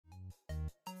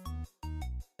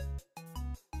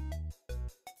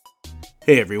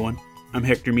Hey everyone, I'm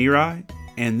Hector Mirai,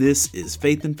 and this is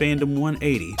Faith and Fandom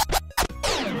 180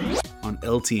 on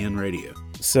LTN Radio.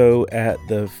 So at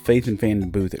the Faith and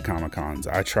Fandom booth at Comic-Cons,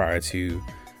 I try to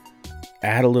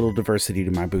add a little diversity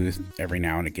to my booth every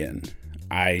now and again.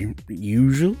 I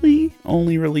usually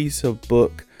only release a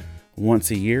book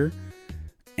once a year,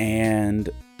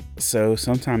 and so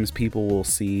sometimes people will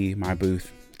see my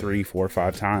booth 3, 4,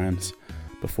 5 times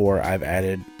before I've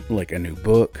added like a new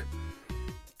book.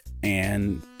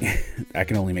 And I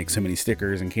can only make so many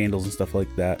stickers and candles and stuff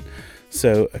like that.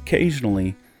 So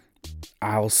occasionally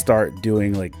I'll start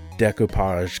doing like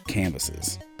decoupage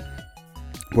canvases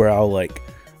where I'll like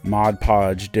Mod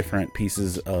Podge different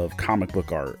pieces of comic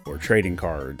book art or trading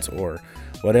cards or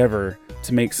whatever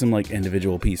to make some like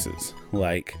individual pieces.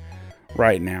 Like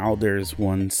right now there's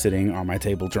one sitting on my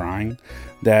table drying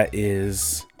that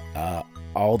is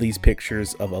all these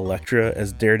pictures of Elektra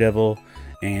as Daredevil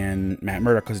and Matt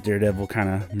Murdock as Daredevil kind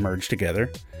of merged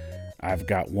together. I've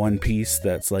got one piece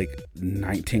that's like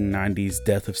 1990s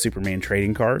Death of Superman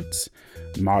trading cards,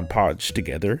 Mod Podge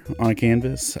together on a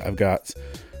canvas. I've got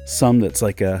some that's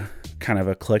like a kind of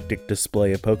eclectic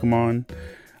display of Pokemon,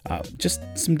 just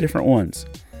some different ones.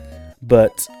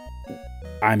 But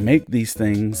I make these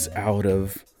things out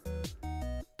of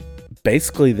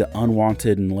basically the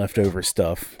unwanted and leftover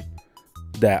stuff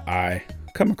that I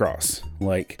come across.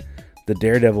 Like the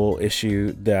Daredevil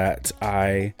issue that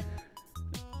I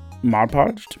Mod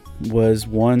Podged was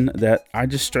one that I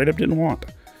just straight up didn't want.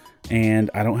 And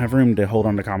I don't have room to hold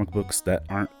on to comic books that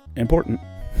aren't important.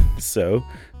 So,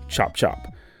 chop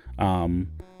chop.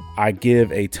 I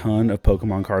give a ton of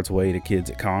Pokemon cards away to kids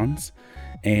at cons.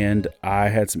 And I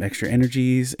had some extra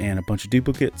energies and a bunch of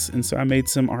duplicates. And so I made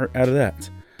some art out of that.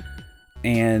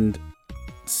 And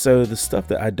so the stuff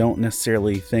that I don't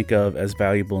necessarily think of as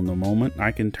valuable in the moment,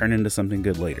 I can turn into something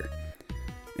good later.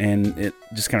 And it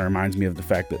just kind of reminds me of the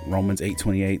fact that Romans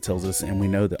 8:28 tells us, and we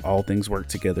know that all things work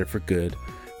together for good,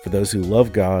 for those who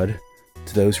love God,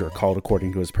 to those who are called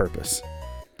according to his purpose.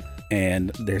 And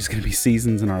there's going to be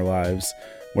seasons in our lives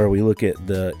where we look at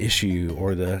the issue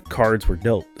or the cards we're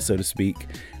dealt, so to speak,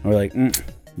 and we're like,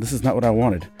 this is not what I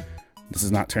wanted. This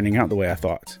is not turning out the way I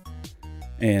thought.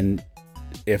 And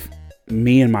if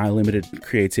me and my limited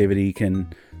creativity can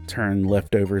turn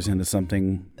leftovers into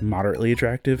something moderately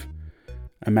attractive,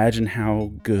 imagine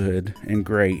how good and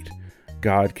great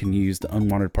God can use the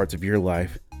unwanted parts of your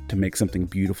life to make something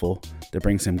beautiful that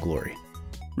brings him glory.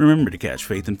 Remember to catch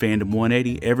Faith and Fandom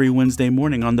 180 every Wednesday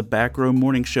morning on the Back Row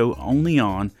Morning Show only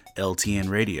on LTN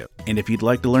Radio. And if you'd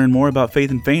like to learn more about Faith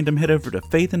and Fandom, head over to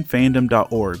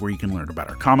faithandfandom.org where you can learn about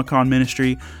our Comic-Con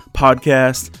ministry,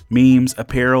 podcast, memes,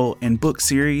 apparel, and book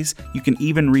series. You can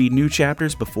even read new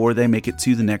chapters before they make it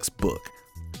to the next book.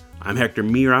 I'm Hector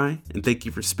Mirai, and thank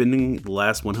you for spending the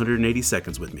last 180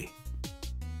 seconds with me.